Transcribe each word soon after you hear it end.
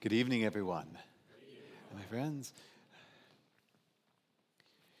Good evening, everyone. My friends,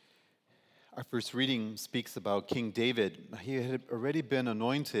 our first reading speaks about King David. He had already been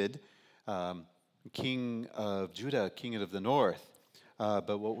anointed king of Judah, king of the north.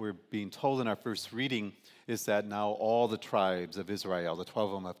 But what we're being told in our first reading is that now all the tribes of Israel, the 12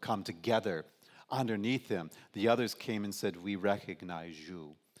 of them, have come together underneath him. The others came and said, "We recognize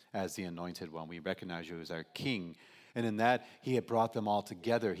you as the anointed one. We recognize you as our king." And in that, he had brought them all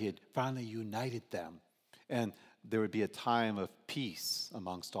together. He had finally united them. And there would be a time of peace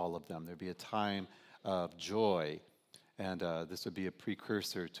amongst all of them. There would be a time of joy. And this would be a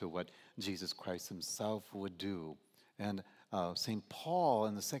precursor to what Jesus Christ himself would do. And St. Paul,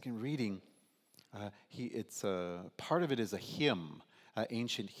 in the second reading, part of it is a hymn, an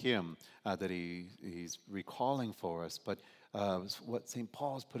ancient hymn that he's recalling for us. But what St.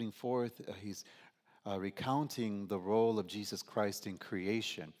 Paul is putting forth, he's recounting the role of Jesus Christ in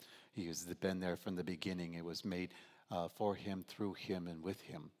creation. He has been there from the beginning. It was made for him, through him, and with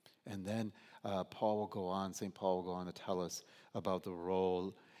him. And then St. Paul will go on to tell us about the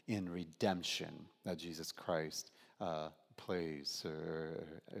role in redemption that Jesus Christ plays or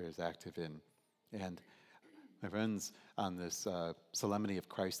is active in. And my friends, on this solemnity of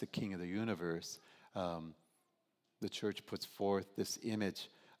Christ, the King of the universe, the church puts forth this image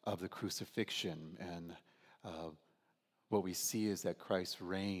of the crucifixion, and what we see is that Christ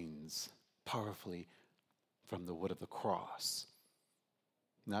reigns powerfully from the wood of the cross,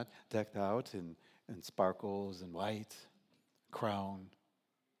 not decked out in sparkles and white crown,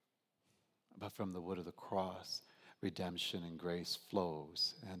 but from the wood of the cross, redemption and grace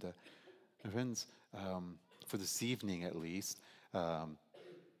flows. And my friends, for this evening at least,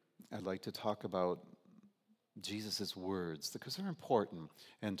 I'd like to talk about Jesus' words, because they're important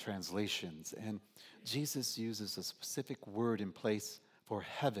in translations. And Jesus uses a specific word in place for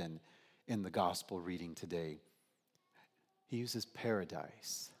heaven in the gospel reading today. He uses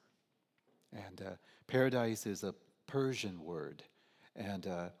paradise. And paradise is a Persian word. And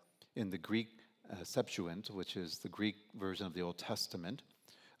in the Greek Septuagint, which is the Greek version of the Old Testament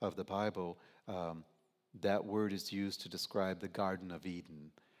of the Bible, that word is used to describe the Garden of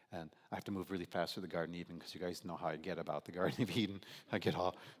Eden. And I have to move really fast through the Garden of Eden because you guys know how I get about the Garden of Eden. I get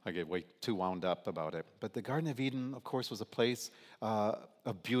way too wound up about it. But the Garden of Eden, of course, was a place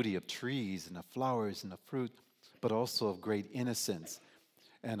of beauty, of trees and of flowers and of fruit, but also of great innocence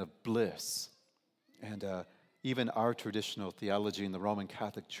and of bliss. And even our traditional theology in the Roman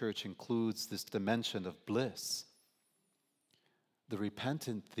Catholic Church includes this dimension of bliss. The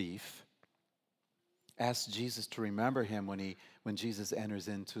repentant thief asks Jesus to remember him when Jesus enters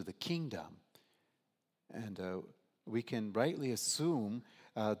into the kingdom. And we can rightly assume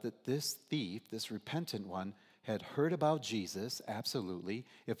that this thief, this repentant one, had heard about Jesus, absolutely,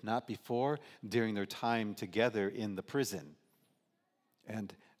 if not before, during their time together in the prison.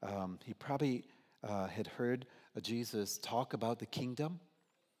 And he probably had heard Jesus talk about the kingdom,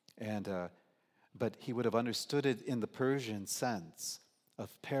 but he would have understood it in the Persian sense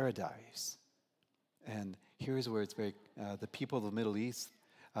of paradise. And here's where it's very, the people of the Middle East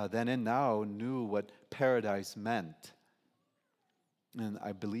then and now knew what paradise meant. And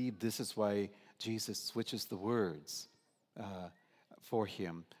I believe this is why Jesus switches the words for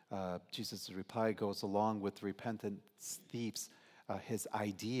him. Jesus' reply goes along with the repentant thief's, his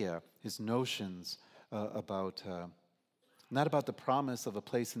idea, his notions about, not about the promise of a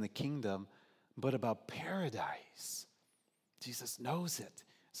place in the kingdom, but about paradise. Jesus knows it.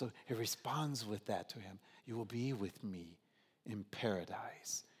 So he responds with that to him. You will be with me in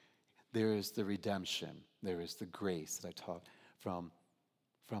paradise. There is the redemption. There is the grace that I taught from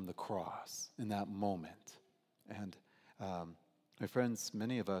the cross in that moment. And my friends,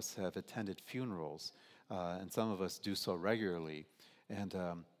 many of us have attended funerals, and some of us do so regularly.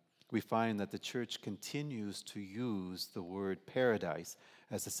 And we find that the church continues to use the word paradise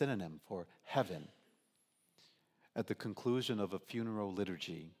as a synonym for heaven. At the conclusion of a funeral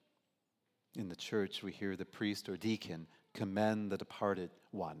liturgy in the church, we hear the priest or deacon commend the departed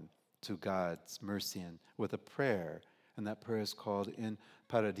one to God's mercy and with a prayer, and that prayer is called In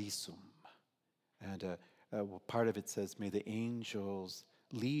Paradisum. And part of it says, "May the angels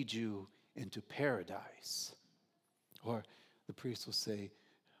lead you into paradise." Or the priest will say,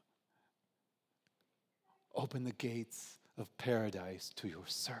 "Open the gates of paradise to your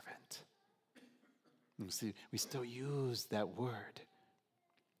servant." And see, we still use that word.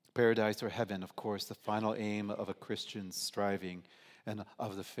 Paradise or heaven, of course, the final aim of a Christian's striving and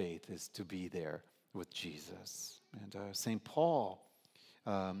of the faith is to be there with Jesus. And St. Paul,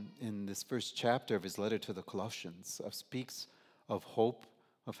 in this first chapter of his letter to the Colossians, speaks of hope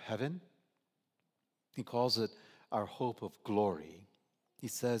of heaven. He calls it our hope of glory. He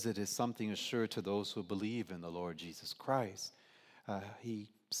says it is something assured to those who believe in the Lord Jesus Christ. He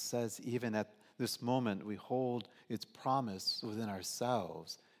says even at this moment we hold its promise within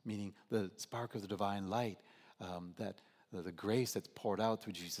ourselves, meaning the spark of the divine light, that the grace that's poured out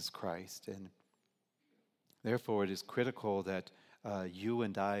through Jesus Christ. And therefore, it is critical that you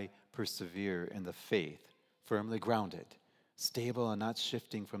and I persevere in the faith, firmly grounded, stable and not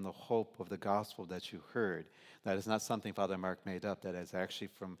shifting from the hope of the gospel that you heard. That is not something Father Mark made up. That is actually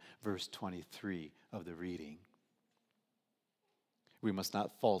from verse 23 of the reading. We must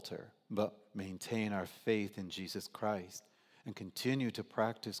not falter, but maintain our faith in Jesus Christ and continue to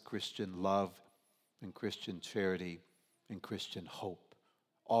practice Christian love and Christian charity and Christian hope,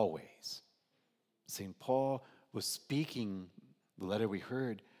 always. St. Paul was speaking, the letter we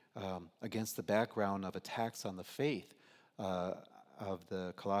heard, against the background of attacks on the faith of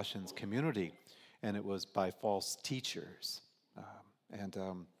the Colossians community, and it was by false teachers.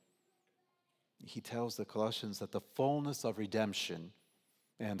 He tells the Colossians that the fullness of redemption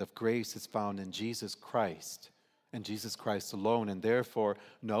and of grace is found in Jesus Christ, and Jesus Christ alone, and therefore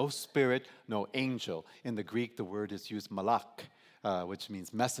no spirit, no angel. In the Greek, the word is used malak, which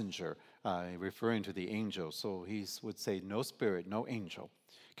means messenger, referring to the angel. So he would say no spirit, no angel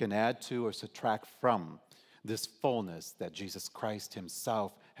can add to or subtract from this fullness that Jesus Christ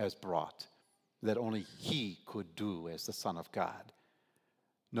himself has brought, that only he could do as the Son of God.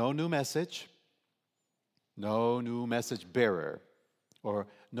 No new message, no new message bearer, or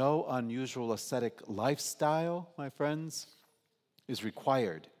no unusual ascetic lifestyle, my friends, is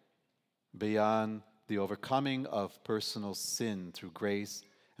required beyond the overcoming of personal sin through grace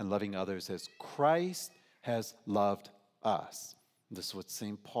and loving others as Christ has loved us. This is what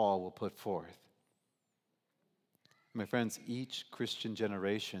St. Paul will put forth. My friends, each Christian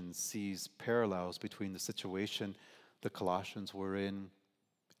generation sees parallels between the situation the Colossians were in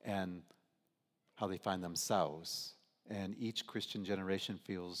and how they find themselves. And each Christian generation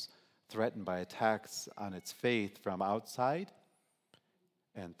feels threatened by attacks on its faith from outside,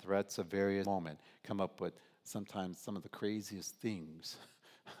 and threats of various moment come up with sometimes some of the craziest things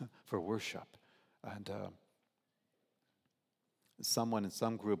for worship. And someone in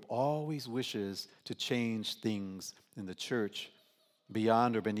some group always wishes to change things in the church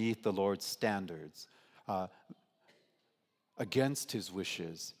beyond or beneath the Lord's standards, against his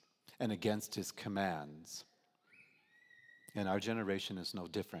wishes and against his commands. And our generation is no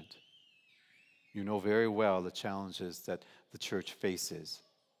different. You know very well the challenges that the church faces.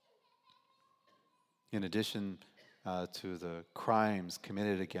 In addition to the crimes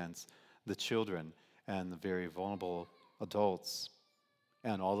committed against the children and the very vulnerable adults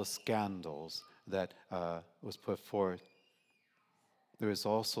and all the scandals that was put forth, there is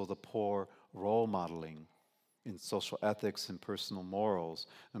also the poor role modeling in social ethics and personal morals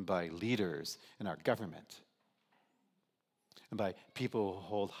and by leaders in our government and by people who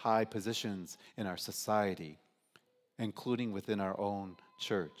hold high positions in our society, including within our own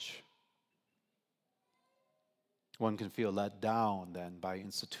church. One can feel let down then by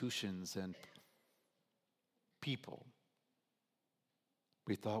institutions and people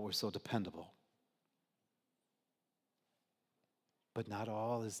we thought were so dependable. But not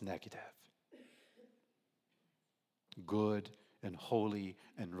all is negative. Good and holy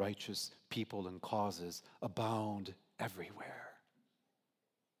and righteous people and causes abound everywhere.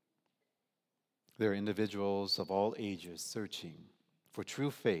 There are individuals of all ages searching for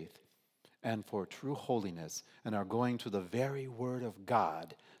true faith and for true holiness and are going to the very Word of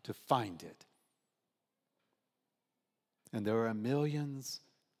God to find it. And there are millions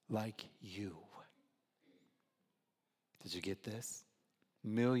like you. Did you get this?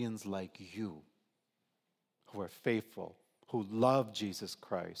 Millions like you who are faithful, who love Jesus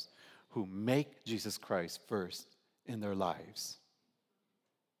Christ, who make Jesus Christ first in their lives,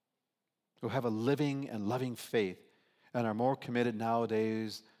 who have a living and loving faith and are more committed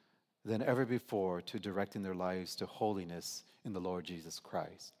nowadays than ever before to directing their lives to holiness in the Lord Jesus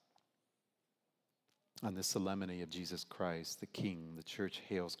Christ. On the solemnity of Jesus Christ, the King, the Church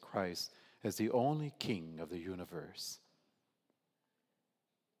hails Christ as the only King of the universe.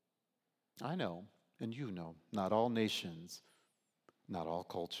 I know, and you know, not all nations, not all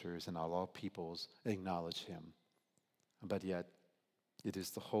cultures, and not all peoples acknowledge him. But yet, it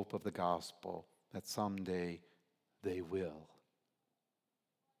is the hope of the gospel that someday they will.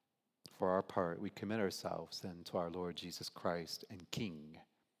 For our part, we commit ourselves then to our Lord Jesus Christ and King,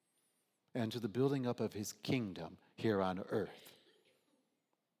 and to the building up of his kingdom here on earth.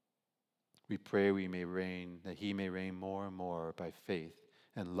 We pray we may reign, that he may reign more and more by faith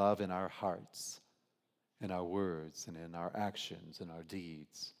and love in our hearts, in our words, and in our actions and our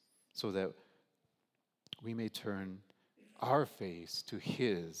deeds, so that we may turn our face to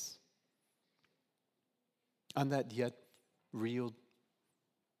His on that yet real,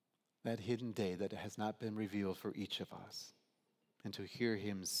 that hidden day that has not been revealed for each of us, and to hear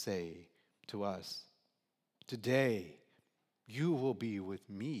Him say to us, "Today you will be with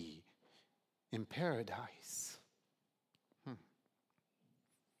me in paradise."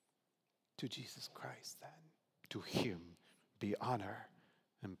 To Jesus Christ, then, to Him be honor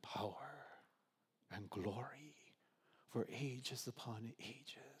and power and glory for ages upon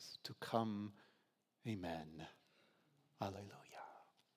ages to come. Amen. Alleluia.